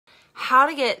how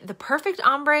to get the perfect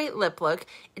ombre lip look.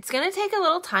 It's going to take a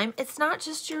little time. It's not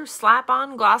just your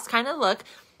slap-on gloss kind of look,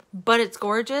 but it's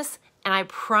gorgeous, and I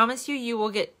promise you, you will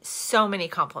get so many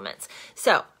compliments.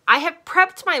 So I have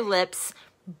prepped my lips,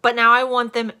 but now I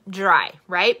want them dry,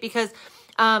 right? Because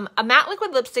a matte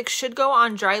liquid lipstick should go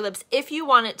on dry lips if you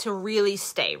want it to really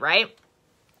stay, right?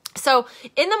 So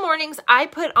in the mornings, I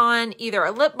put on either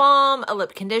a lip balm, a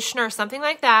lip conditioner, something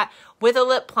like that with a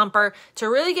lip plumper to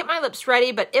really get my lips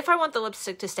ready. But if I want the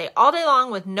lipstick to stay all day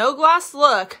long with no gloss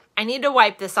look, I need to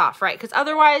wipe this off, right? Because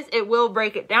otherwise it will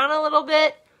break it down a little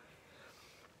bit.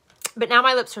 But now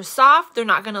my lips are soft. They're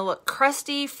not going to look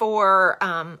crusty for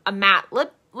a matte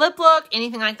lip look,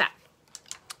 anything like that.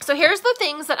 So here's the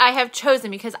things that I have chosen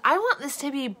because I want this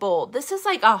to be bold. This is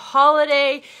like a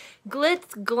holiday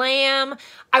glitz glam.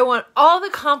 I want all the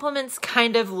compliments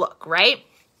kind of look, right?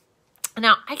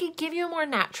 Now, I could give you a more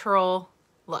natural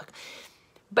look.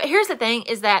 But here's the thing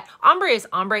is that ombre is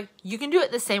ombre. You can do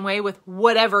it the same way with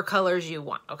whatever colors you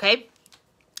want, okay?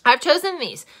 I've chosen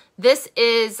these. This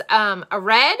is a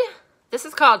red. This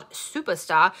is called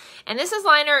Superstar. And this is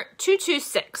liner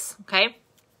 226, okay?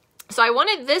 So I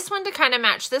wanted this one to kind of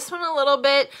match this one a little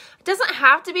bit. It doesn't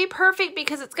have to be perfect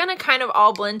because it's going to kind of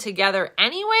all blend together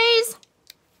anyways.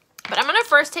 But I'm going to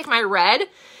first take my red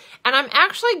and I'm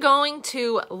actually going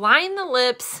to line the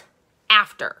lips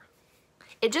after.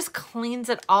 It just cleans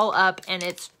it all up and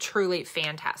it's truly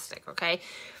fantastic, okay?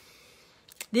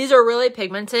 These are really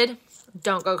pigmented.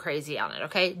 Don't go crazy on it,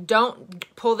 okay?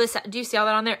 Don't pull this out. Do you see all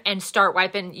that on there? And start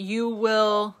wiping. You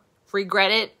will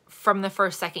regret it from the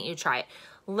first second you try it.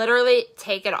 Literally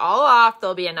take it all off.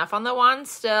 There'll be enough on the wand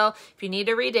still. If you need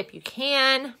to redip, you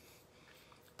can.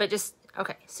 But just,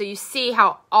 okay, so you see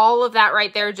how all of that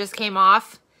right there just came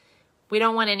off? We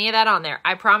don't want any of that on there.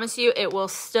 I promise you it will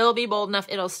still be bold enough.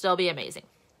 It'll still be amazing.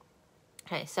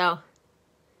 Okay, so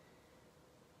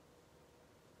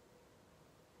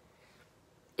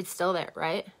it's still there,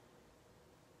 right?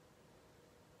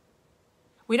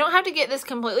 We don't have to get this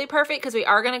completely perfect because we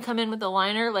are going to come in with the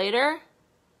liner later.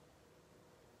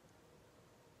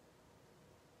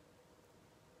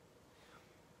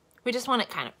 We just want it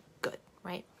kind of good,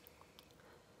 right?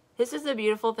 This is the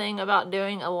beautiful thing about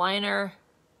doing a liner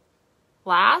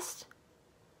last.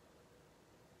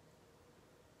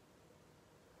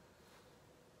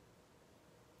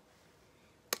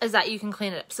 Is that you can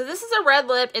clean it up. So this is a red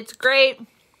lip. It's great.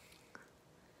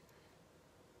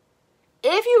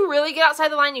 If you really get outside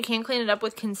the line, you can clean it up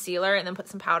with concealer and then put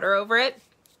some powder over it.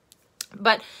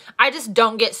 But I just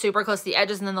don't get super close to the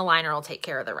edges and then the liner will take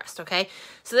care of the rest, okay?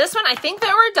 So this one I think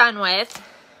that we're done with.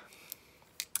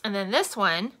 And then this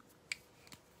one,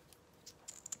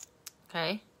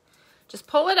 okay, just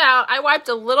pull it out. I wiped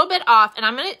a little bit off and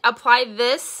I'm going to apply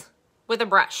this with a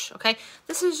brush, okay?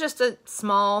 This is just a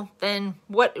small, thin,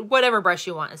 whatever brush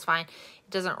you want is fine.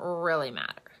 It doesn't really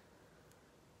matter,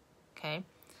 okay?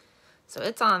 So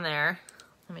it's on there.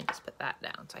 Let me just put that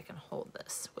down so I can hold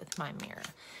this with my mirror.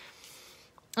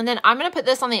 And then I'm going to put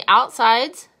this on the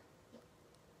outsides.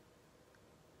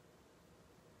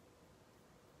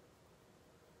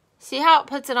 See how it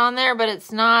puts it on there, but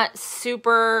it's not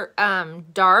super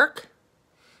dark,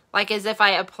 like as if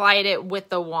I applied it with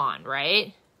the wand,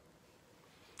 right?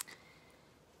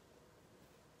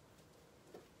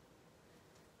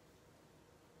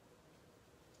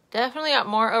 Definitely got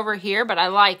more over here, but I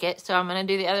like it, so I'm going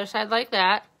to do the other side like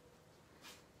that.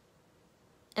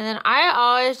 And then I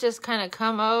always just kind of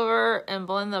come over and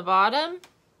blend the bottom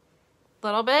a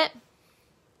little bit.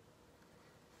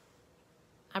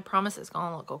 I promise it's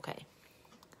going to look okay.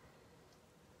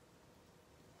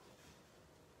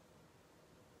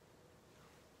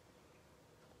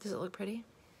 Does it look pretty?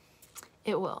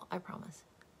 It will, I promise.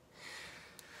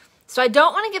 So I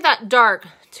don't want to get that dark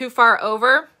too far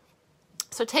over.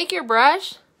 So take your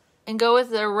brush and go with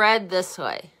the red this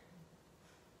way.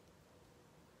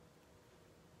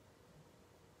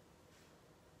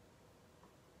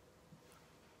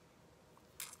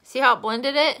 See how it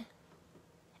blended it?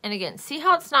 And again, see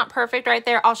how it's not perfect right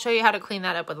there? I'll show you how to clean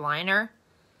that up with liner.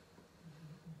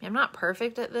 I'm not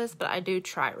perfect at this, but I do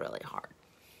try really hard.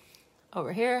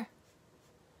 Over here,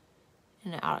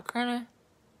 in the outer corner.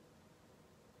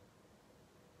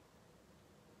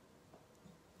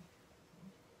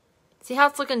 See how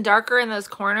it's looking darker in those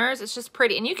corners? It's just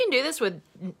pretty. And you can do this with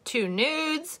 2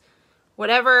 nudes,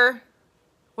 whatever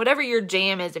your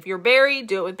jam is. If you're berry,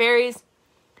 do it with berries.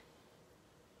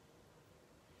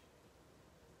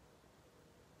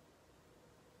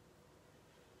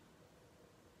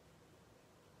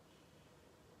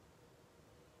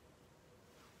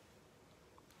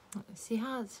 See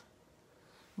how it's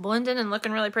blending and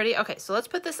looking really pretty. Okay, so let's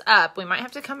put this up. We might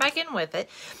have to come back in with it.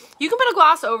 You can put a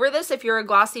gloss over this if you're a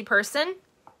glossy person,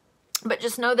 but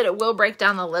just know that it will break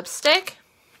down the lipstick.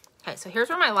 Okay, so here's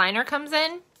where my liner comes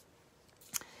in.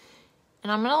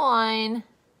 And I'm gonna line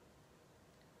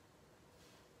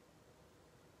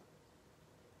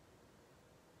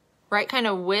right kind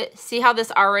of width. See how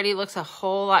this already looks a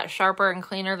whole lot sharper and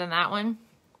cleaner than that one?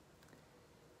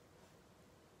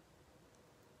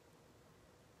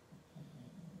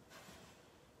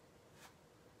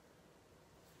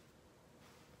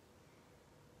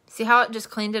 See how it just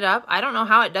cleaned it up? I don't know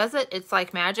how it does it. It's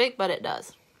like magic, but it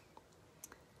does.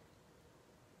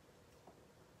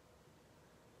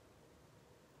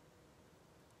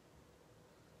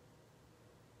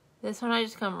 This one I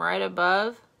just come right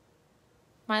above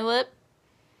my lip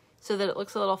so that it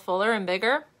looks a little fuller and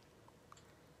bigger.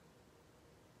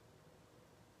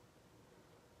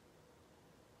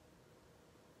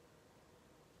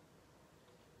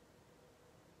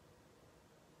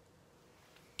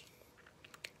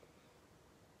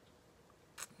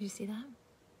 You see that?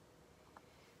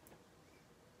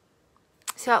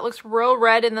 See how it looks real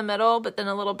red in the middle, but then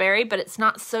a little berry, but it's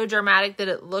not so dramatic that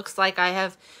it looks like I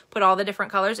have put all the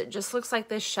different colors. It just looks like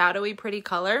this shadowy, pretty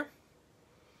color.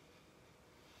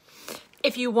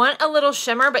 If you want a little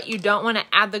shimmer, but you don't want to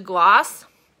add the gloss,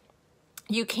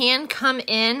 you can come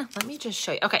in. Let me just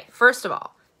show you. Okay, first of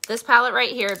all, this palette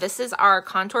right here, this is our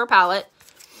contour palette.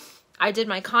 I did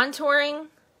my contouring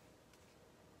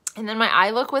and then my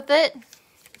eye look with it.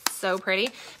 So pretty.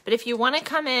 But if you want to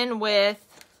come in with,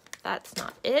 that's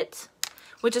not it,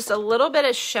 with just a little bit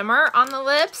of shimmer on the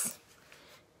lips,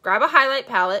 grab a highlight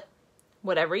palette,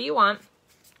 whatever you want.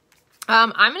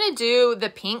 I'm going to do the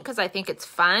pink because I think it's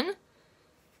fun.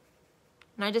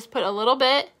 And I just put a little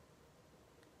bit.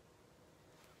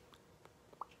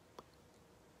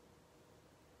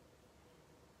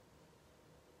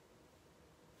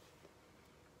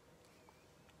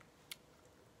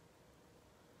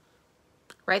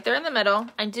 Right there in the middle.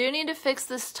 I do need to fix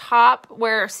this top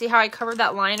where, see how I covered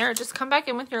that liner? Just come back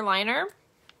in with your liner.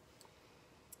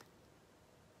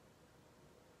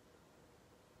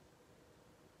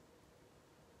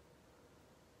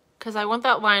 Because I want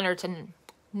that liner to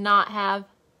not have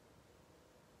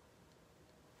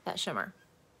that shimmer.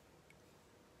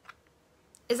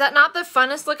 Is that not the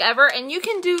funnest look ever? And you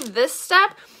can do this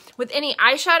step with any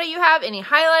eyeshadow you have, any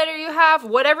highlighter you have,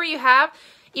 whatever you have.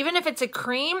 Even if it's a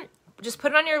cream, just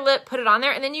put it on your lip, put it on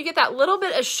there, and then you get that little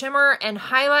bit of shimmer and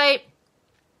highlight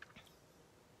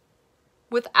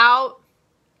without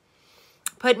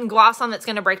putting gloss on that's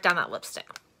going to break down that lipstick.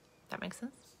 That makes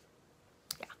sense?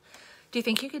 Yeah. Do you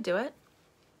think you could do it?